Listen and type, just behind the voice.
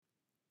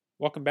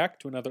Welcome back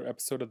to another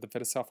episode of the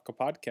Philosophical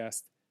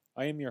Podcast.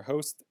 I am your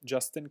host,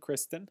 Justin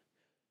Kristen.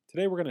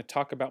 Today we're going to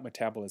talk about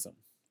metabolism.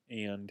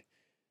 And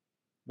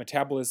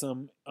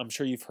metabolism, I'm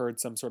sure you've heard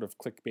some sort of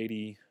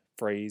clickbaity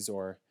phrase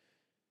or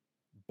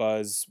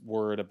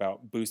buzzword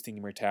about boosting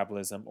your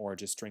metabolism, or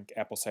just drink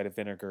apple cider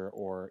vinegar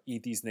or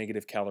eat these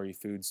negative calorie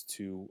foods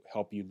to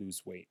help you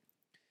lose weight.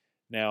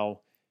 Now,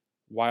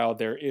 while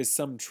there is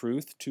some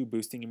truth to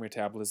boosting your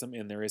metabolism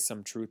and there is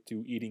some truth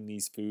to eating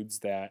these foods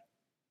that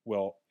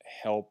will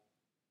help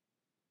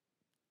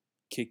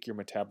kick your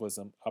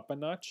metabolism up a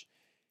notch,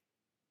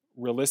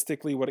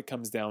 realistically what it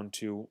comes down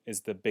to is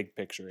the big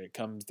picture. It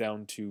comes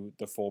down to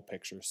the full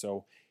picture.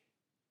 So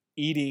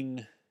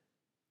eating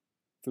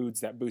foods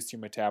that boost your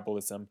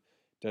metabolism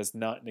does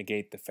not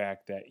negate the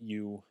fact that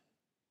you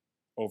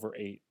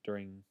overate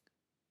during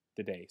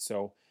the day.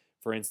 So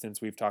for instance,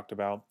 we've talked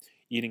about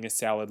eating a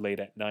salad late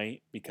at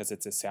night because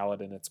it's a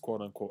salad and it's quote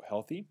unquote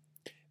healthy.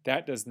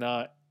 That does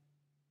not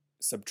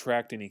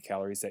subtract any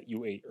calories that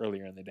you ate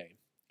earlier in the day.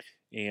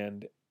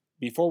 And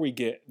before we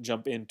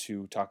jump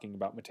into talking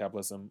about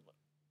metabolism,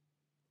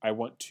 I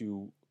want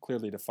to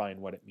clearly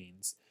define what it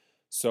means.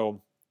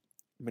 So,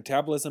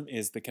 metabolism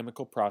is the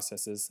chemical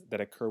processes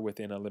that occur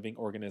within a living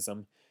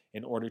organism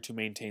in order to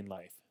maintain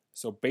life.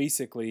 So,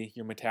 basically,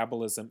 your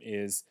metabolism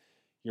is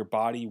your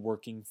body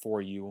working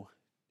for you,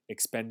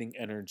 expending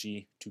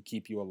energy to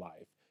keep you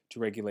alive, to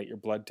regulate your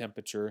blood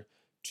temperature,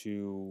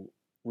 to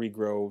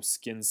regrow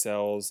skin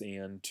cells,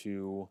 and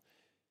to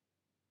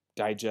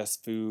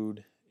digest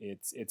food.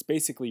 It's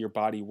basically your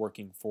body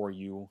working for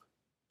you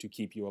to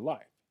keep you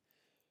alive.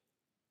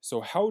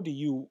 So how do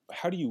you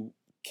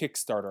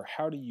kickstart, or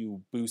how do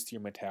you boost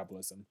your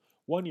metabolism?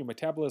 One, your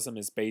metabolism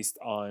is based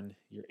on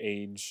your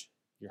age,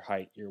 your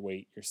height, your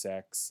weight, your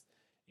sex,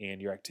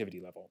 and your activity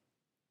level.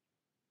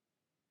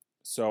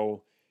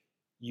 So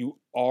you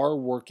are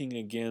working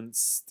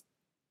against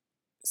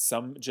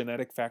some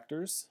genetic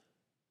factors,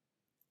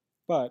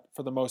 but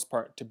for the most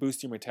part, to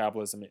boost your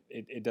metabolism,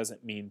 it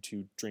doesn't mean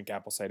to drink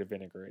apple cider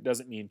vinegar. It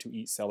doesn't mean to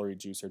eat celery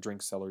juice or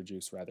drink celery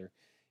juice, rather.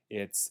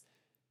 It's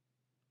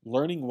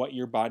learning what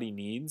your body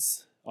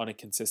needs on a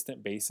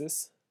consistent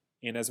basis.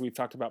 And as we've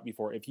talked about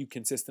before, if you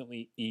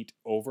consistently eat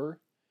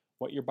over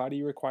what your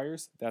body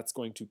requires, that's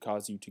going to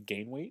cause you to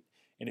gain weight.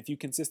 And if you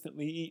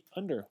consistently eat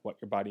under what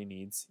your body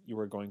needs, you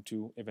are going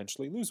to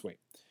eventually lose weight.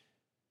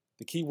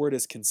 The key word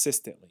is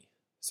consistently.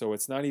 So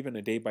it's not even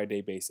a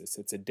day-by-day basis.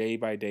 It's a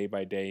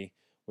day-by-day,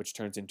 which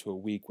turns into a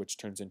week, which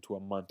turns into a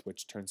month,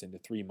 which turns into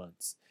 3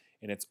 months.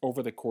 And it's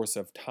over the course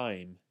of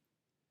time,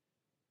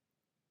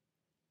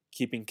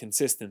 keeping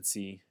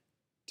consistency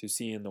to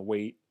seeing the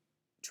weight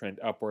trend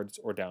upwards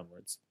or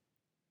downwards.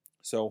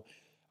 So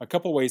a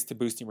couple ways to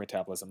boost your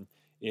metabolism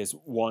is,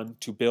 one,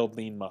 to build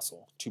lean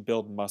muscle, to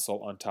build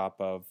muscle on top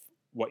of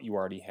what you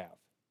already have.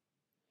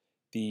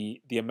 The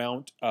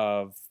amount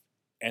of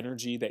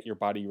energy that your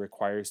body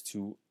requires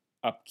to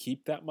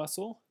upkeep that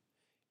muscle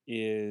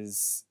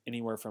is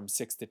anywhere from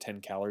 6 to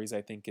 10 calories,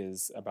 I think,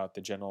 is about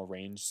the general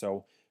range.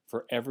 So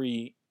for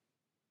every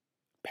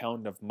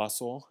pound of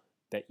muscle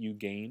that you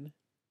gain,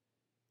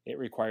 it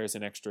requires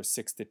an extra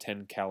 6 to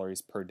 10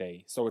 calories per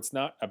day. So it's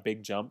not a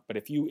big jump, but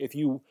if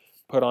you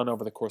put on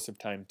over the course of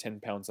time 10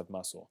 pounds of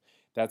muscle,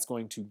 that's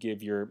going to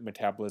give your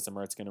metabolism,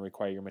 or it's going to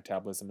require your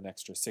metabolism, an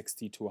extra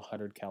 60 to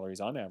 100 calories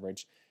on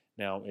average.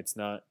 Now, it's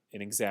not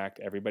an exact,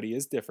 everybody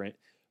is different,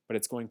 but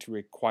it's going to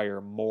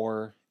require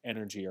more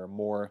energy, or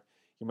more.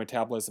 Your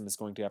metabolism is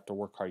going to have to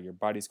work harder. Your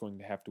body's going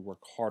to have to work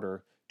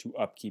harder to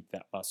upkeep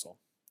that muscle.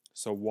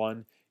 So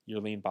one,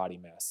 your lean body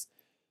mass.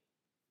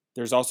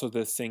 There's also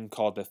this thing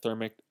called the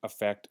thermic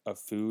effect of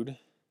food,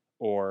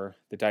 or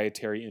the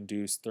dietary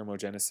induced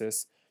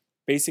thermogenesis.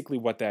 Basically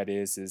what that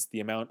is the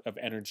amount of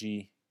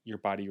energy your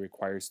body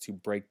requires to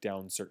break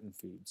down certain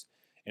foods.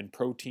 And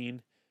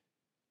protein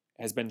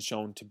has been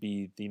shown to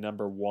be the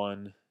number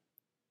one,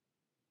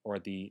 or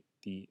the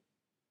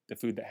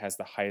food that has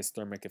the highest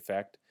thermic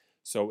effect.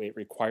 So it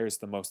requires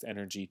the most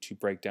energy to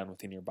break down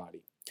within your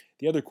body.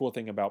 The other cool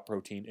thing about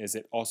protein is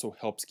it also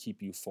helps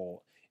keep you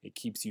full. It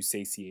keeps you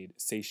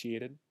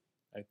satiated,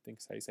 I think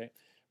is how you say it.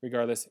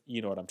 Regardless,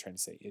 you know what I'm trying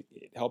to say.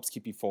 It helps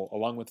keep you full.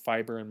 Along with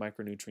fiber and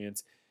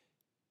micronutrients,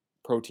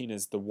 protein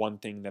is the one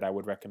thing that I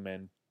would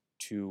recommend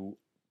to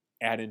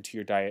add into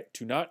your diet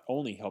to not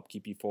only help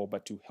keep you full,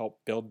 but to help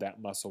build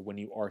that muscle when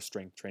you are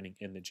strength training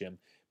in the gym.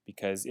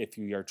 Because if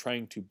you are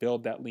trying to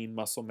build that lean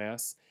muscle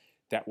mass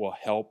that will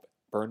help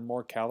burn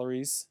more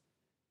calories,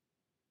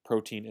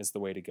 protein is the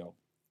way to go.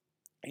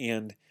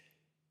 And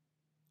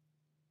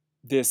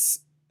this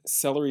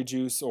celery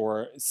juice,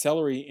 or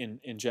celery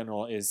in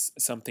general, is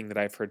something that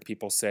I've heard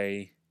people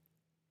say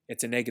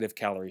it's a negative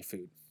calorie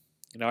food.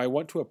 Now, I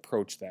want to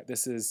approach that.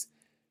 This is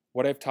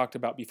what I've talked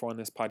about before on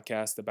this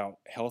podcast about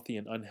healthy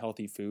and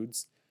unhealthy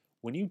foods.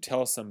 When you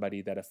tell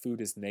somebody that a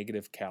food is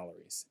negative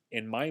calories,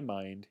 in my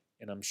mind,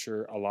 and I'm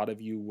sure a lot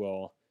of you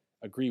will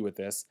agree with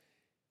this,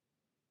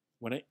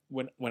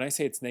 when I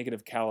say it's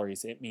negative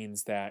calories, it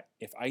means that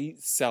if I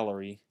eat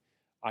celery,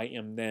 I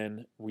am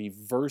then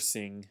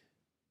reversing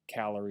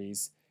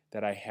calories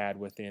that I had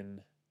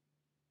within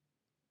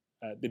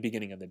the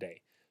beginning of the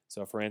day.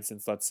 So for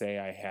instance, let's say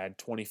I had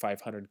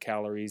 2,500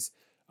 calories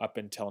up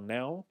until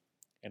now,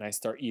 and I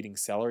start eating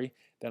celery,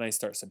 then I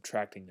start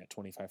subtracting that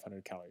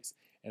 2,500 calories.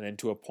 And then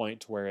to a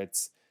point where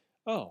it's,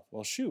 oh,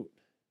 well, shoot,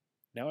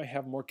 now I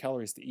have more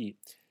calories to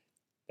eat.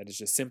 That is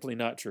just simply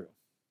not true.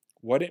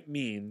 What it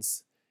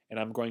means, and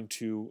I'm going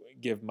to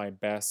give my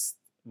best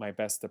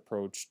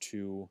approach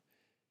to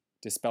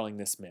dispelling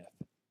this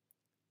myth,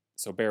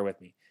 so bear with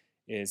me,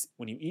 is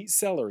when you eat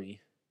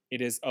celery,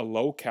 it is a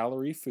low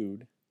calorie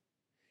food,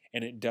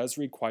 and it does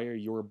require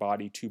your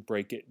body to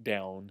break it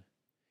down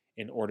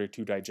in order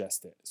to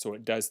digest it. So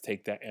it does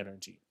take that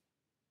energy.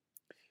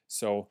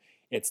 So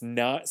it's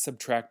not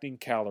subtracting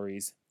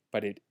calories,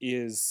 but it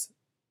is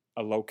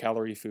a low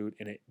calorie food,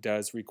 and it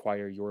does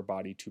require your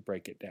body to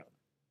break it down.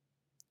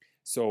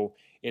 So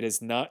it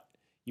is not,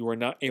 you are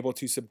not able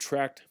to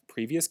subtract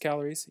previous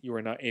calories. You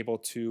are not able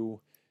to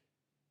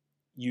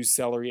use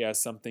celery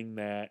as something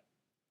that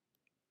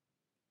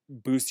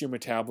boosts your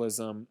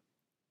metabolism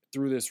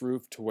through this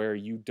roof to where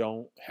you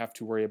don't have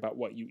to worry about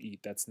what you eat.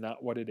 That's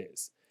not what it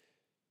is.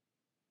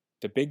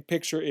 The big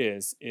picture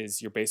is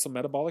your basal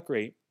metabolic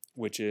rate,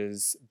 which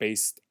is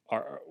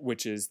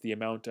the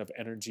amount of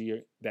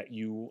energy that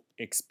you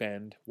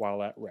expend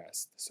while at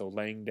rest. So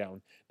laying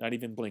down, not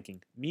even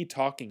blinking. Me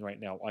talking right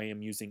now, I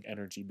am using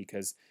energy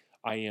because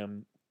I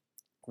am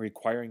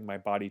requiring my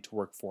body to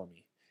work for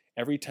me.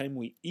 Every time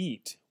we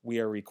eat, we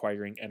are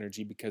requiring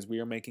energy because we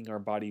are making our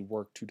body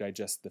work to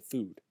digest the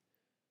food.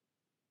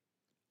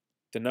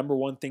 The number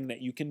one thing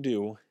that you can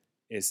do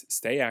is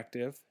stay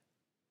active,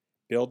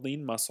 build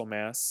lean muscle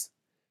mass,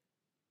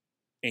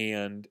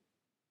 and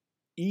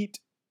eat.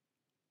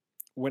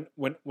 When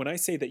I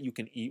say that you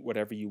can eat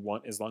whatever you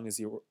want as long as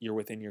you're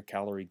within your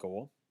calorie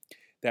goal,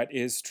 that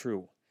is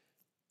true.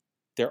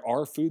 There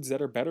are foods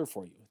that are better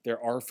for you.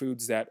 There are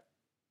foods that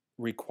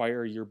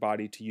require your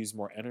body to use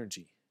more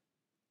energy.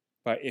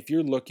 But if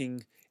you're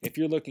looking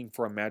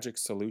for a magic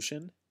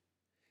solution,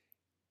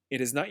 it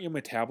is not your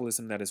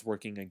metabolism that is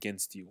working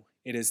against you.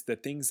 It is the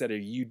things that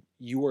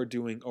you are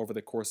doing over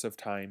the course of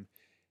time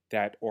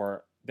that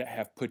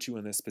have put you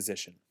in this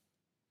position.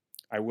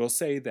 I will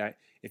say that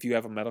if you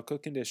have a medical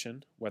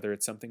condition, whether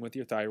it's something with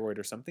your thyroid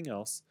or something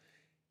else,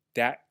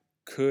 that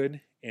could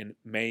and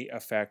may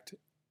affect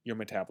your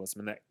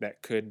metabolism, and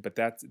that could, but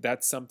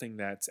that's something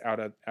that's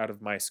out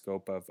of my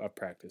scope of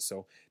practice.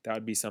 So that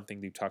would be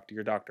something to talk to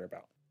your doctor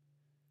about.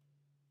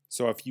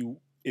 So if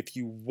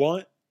you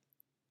want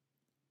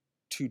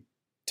to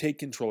take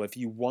control, if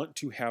you want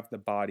to have the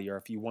body, or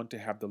if you want to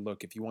have the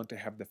look, if you want to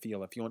have the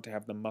feel, if you want to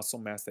have the muscle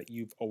mass that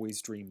you've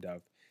always dreamed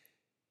of,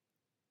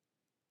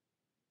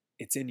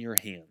 it's in your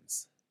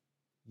hands.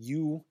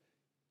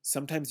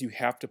 Sometimes you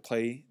have to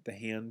play the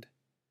hand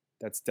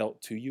that's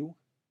dealt to you.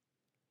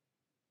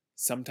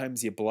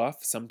 Sometimes you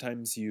bluff.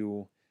 Sometimes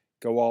you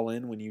go all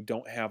in when you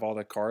don't have all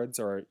the cards,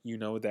 or you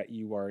know that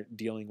you are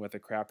dealing with a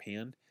crap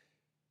hand.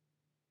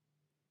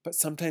 But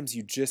sometimes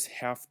you just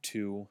have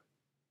to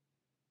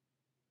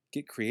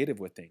get creative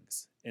with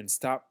things and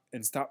stop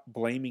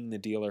blaming the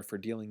dealer for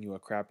dealing you a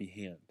crappy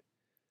hand.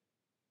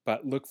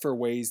 But look for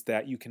ways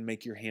that you can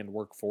make your hand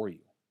work for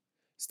you.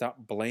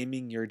 Stop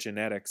blaming your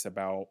genetics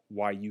about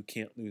why you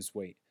can't lose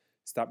weight.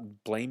 Stop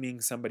blaming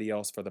somebody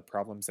else for the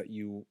problems that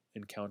you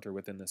encounter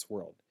within this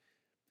world.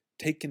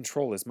 Take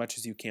control as much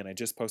as you can. I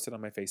just posted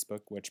on my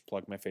Facebook, which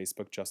plug my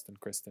Facebook, Justin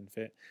Kristen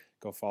Fit.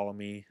 Go follow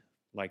me,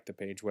 like the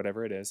page,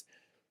 whatever it is.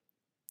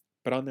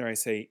 But on there I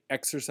say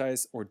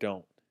exercise or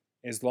don't,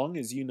 as long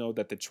as you know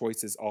that the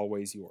choice is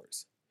always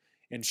yours.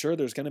 And sure,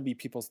 there's going to be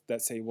people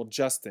that say, well,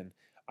 Justin,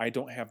 I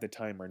don't have the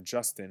time, or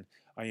Justin,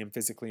 I am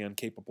physically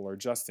incapable, or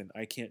Justin,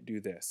 I can't do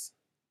this.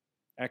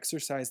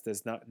 Exercise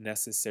does not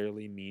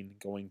necessarily mean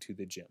going to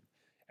the gym.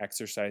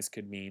 Exercise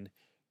could mean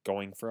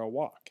going for a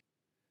walk.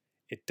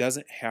 It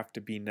doesn't have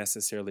to be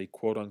necessarily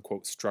quote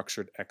unquote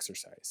structured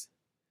exercise.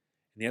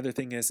 And the other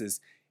thing is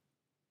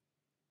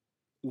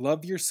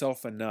love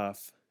yourself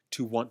enough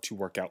to want to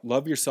work out.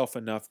 Love yourself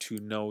enough to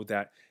know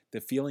that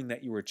the feeling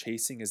that you were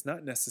chasing is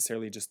not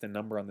necessarily just a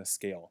number on the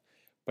scale,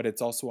 but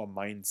it's also a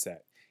mindset.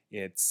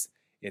 It's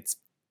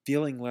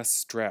feeling less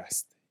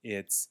stressed.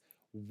 It's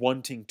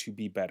wanting to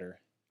be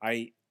better.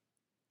 I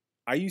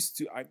used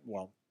to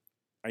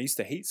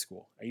hate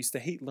school. I used to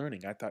hate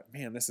learning. I thought,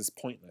 man, this is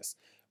pointless.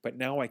 But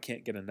now I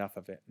can't get enough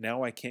of it.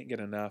 Now I can't get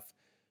enough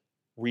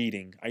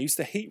reading. I used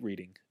to hate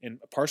reading, and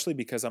partially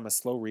because I'm a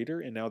slow reader,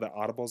 and now that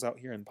Audible's out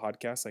here and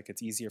podcasts, like,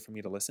 it's easier for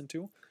me to listen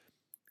to.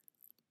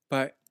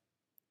 But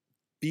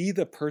be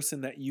the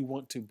person that you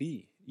want to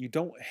be. You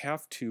don't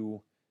have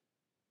to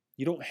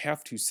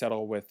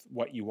settle with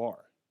what you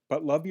are.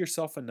 But love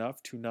yourself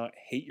enough to not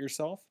hate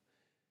yourself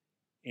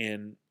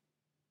and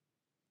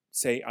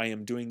say, I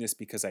am doing this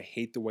because I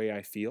hate the way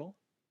I feel.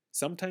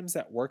 Sometimes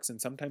that works,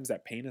 and sometimes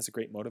that pain is a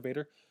great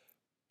motivator.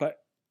 But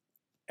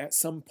at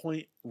some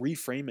point,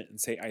 reframe it and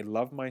say, I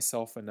love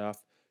myself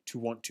enough to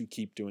want to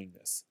keep doing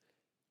this.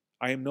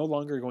 I am no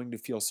longer going to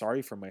feel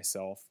sorry for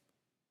myself,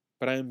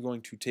 but I am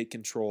going to take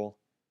control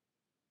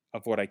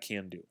of what I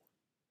can do.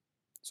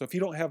 So if you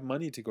don't have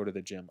money to go to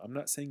the gym, I'm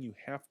not saying you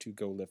have to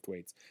go lift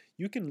weights.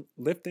 You can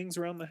lift things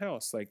around the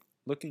house. Like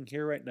looking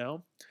here right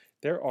now,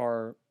 there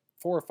are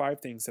 4 or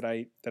 5 things that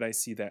I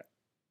see that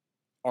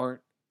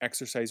aren't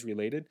exercise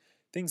related,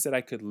 things that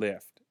I could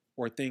lift,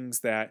 or things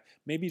that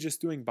maybe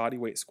just doing body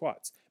weight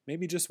squats,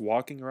 maybe just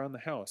walking around the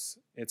house.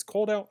 It's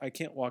cold out, I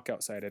can't walk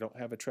outside, I don't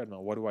have a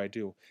treadmill. What do I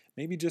do?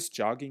 Maybe just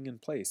jogging in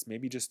place,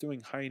 maybe just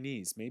doing high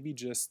knees, maybe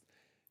just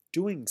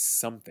doing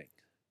something.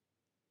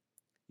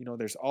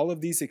 There's all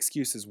of these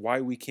excuses why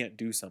we can't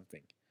do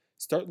something.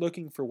 Start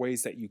looking for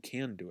ways that you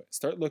can do it.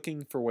 Start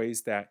looking for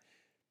ways that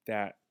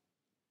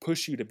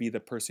push you to be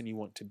the person you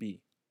want to be.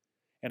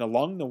 And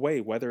along the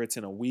way, whether it's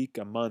in a week,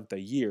 a month,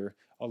 a year,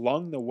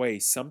 along the way,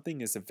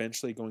 something is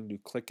eventually going to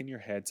click in your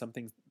head.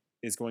 Something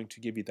is going to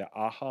give you the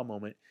aha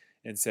moment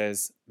and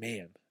says,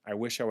 man, I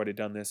wish I would have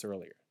done this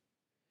earlier.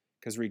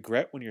 Because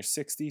regret when you're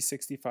 60,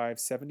 65,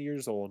 70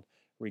 years old,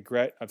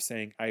 regret of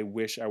saying, I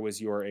wish I was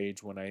your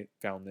age when I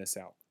found this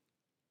out.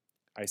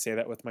 I say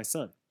that with my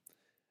son.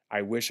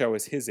 I wish I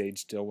was his age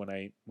still when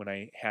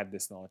I had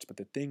this knowledge. But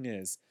the thing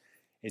is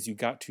you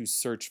got to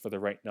search for the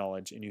right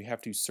knowledge, and you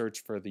have to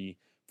search for the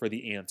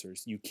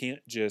answers. You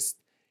can't just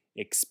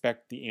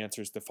expect the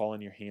answers to fall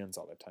in your hands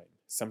all the time.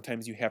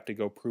 Sometimes you have to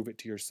go prove it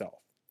to yourself.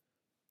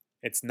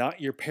 It's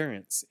not your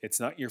parents, it's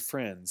not your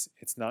friends,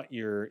 it's not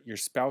your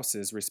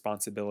spouse's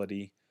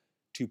responsibility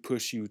to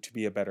push you to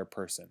be a better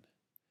person.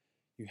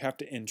 You have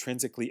to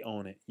intrinsically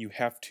own it. You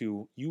have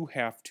to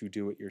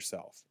do it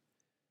yourself.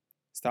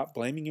 Stop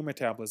blaming your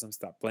metabolism,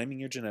 stop blaming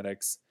your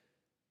genetics,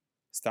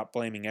 stop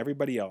blaming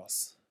everybody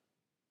else.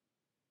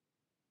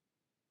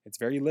 It's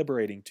very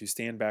liberating to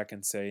stand back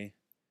and say,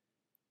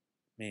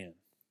 man,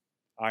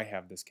 I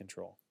have this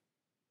control.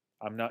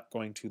 I'm not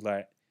going to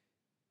let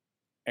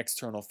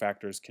external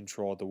factors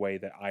control the way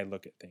that I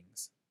look at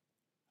things.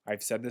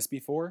 I've said this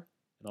before,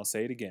 and I'll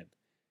say it again.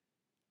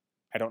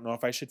 I don't know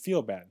if I should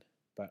feel bad,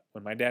 but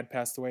when my dad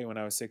passed away when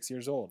I was 6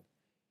 years old,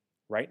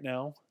 right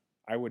now,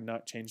 I would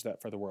not change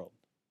that for the world.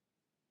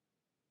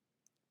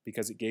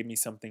 Because it gave me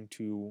something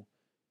to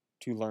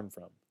learn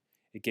from.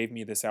 It gave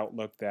me this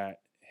outlook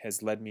that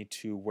has led me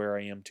to where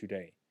I am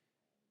today.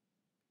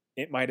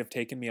 It might have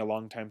taken me a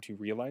long time to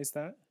realize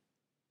that,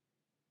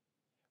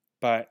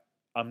 but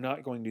I'm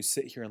not going to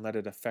sit here and let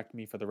it affect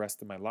me for the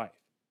rest of my life.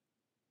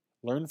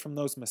 Learn from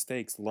those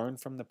mistakes, learn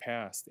from the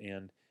past,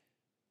 and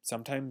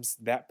sometimes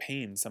that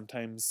pain,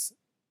 sometimes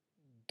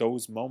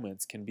those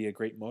moments can be a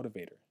great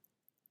motivator.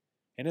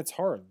 And it's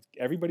hard.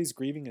 Everybody's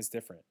grieving is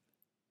different.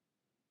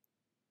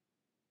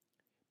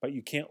 But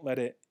you can't let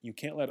it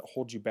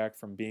hold you back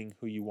from being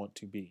who you want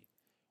to be.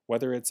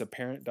 Whether it's a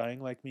parent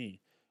dying like me,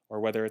 or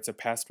whether it's a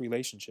past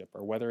relationship,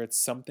 or whether it's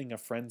something a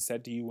friend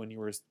said to you when you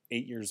were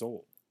 8 years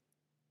old.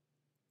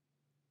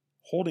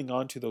 Holding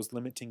on to those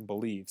limiting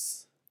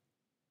beliefs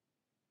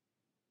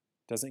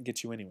doesn't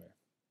get you anywhere.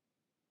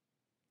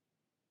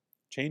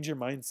 Change your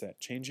mindset,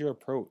 change your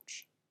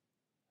approach.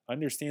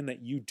 Understand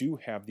that you do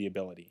have the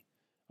ability.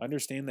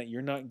 Understand that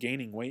you're not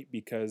gaining weight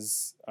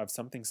because of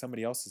something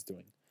somebody else is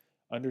doing.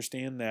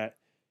 Understand that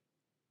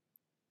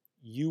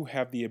you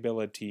have the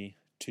ability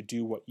to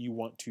do what you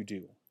want to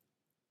do.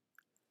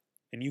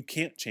 And you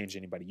can't change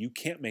anybody. You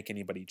can't make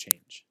anybody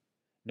change.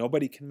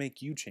 Nobody can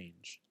make you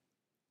change.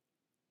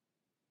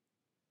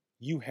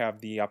 You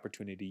have the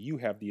opportunity, you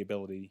have the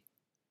ability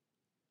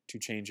to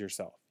change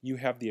yourself. You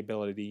have the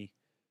ability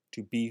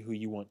to be who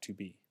you want to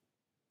be.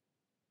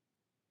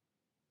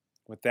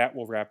 With that,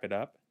 we'll wrap it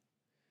up.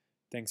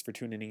 Thanks for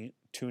tuning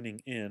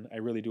in. I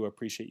really do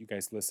appreciate you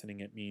guys listening.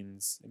 It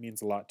means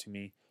a lot to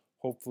me.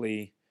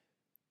 Hopefully,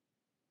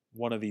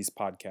 one of these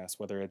podcasts,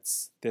 whether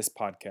it's this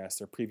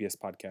podcast or previous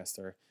podcasts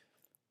or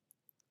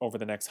over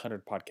the next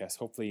 100 podcasts,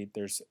 hopefully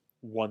there's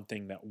one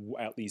thing that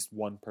at least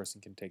one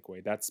person can take away.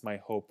 That's my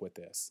hope with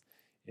this,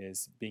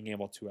 is being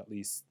able to at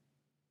least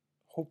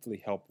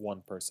hopefully help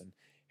one person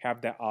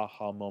have that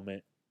aha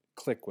moment,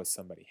 click with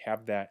somebody,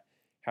 have that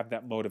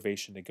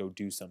motivation to go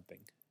do something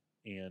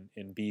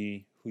and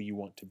be who you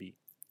want to be.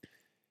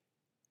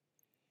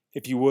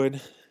 If you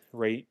would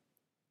leave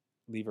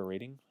a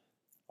rating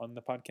on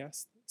the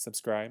podcast,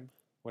 subscribe,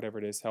 whatever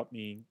it is, help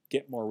me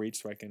get more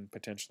reach so I can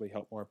potentially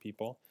help more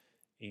people.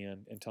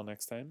 And until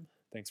next time,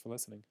 thanks for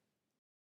listening.